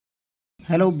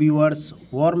Hello viewers,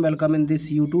 warm welcome in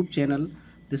this YouTube channel.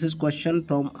 This is question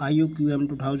from ioqm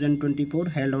 2024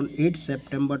 held on 8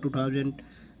 September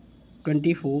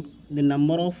 2024. The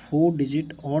number of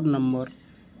 4-digit odd number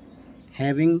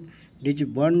having digit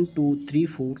 1, 2, 3,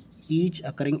 4 each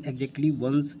occurring exactly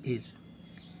once is.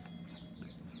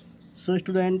 So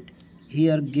student,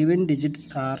 here given digits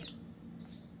are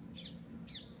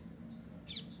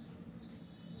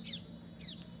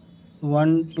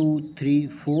 1, 2, 3,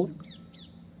 4.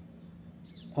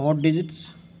 Odd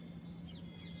digits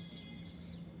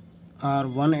are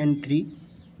 1 and 3.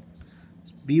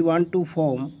 We want to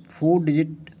form 4-digit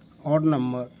odd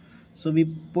number, so we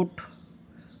put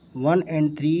 1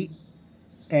 and 3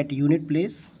 at unit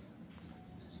place.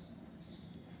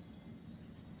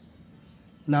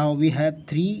 Now we have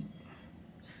 3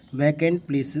 vacant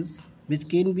places which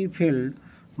can be filled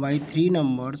by 3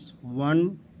 numbers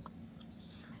 1,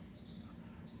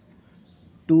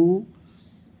 2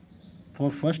 for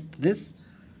first, this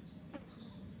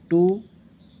 2,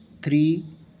 3,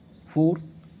 4,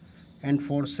 and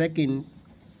for second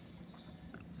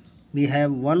we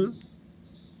have 1,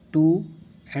 2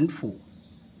 and 4,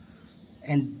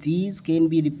 and these can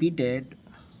be repeated,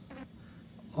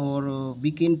 or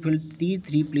we can fill these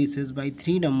 3 places by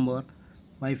 3 number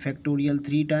by factorial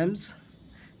 3 times,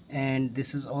 and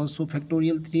this is also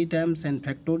factorial 3 times, and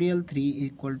factorial 3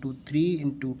 equal to 3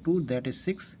 into 2, that is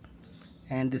 6,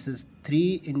 and this is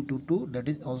 3 into 2, that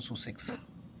is also 6.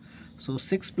 So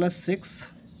 6 plus 6,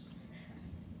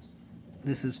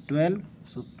 this is 12.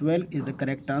 So 12 is the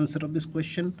correct answer of this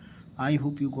question. I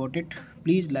hope you got it.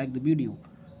 Please like the video,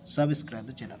 subscribe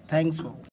the channel. Thanks for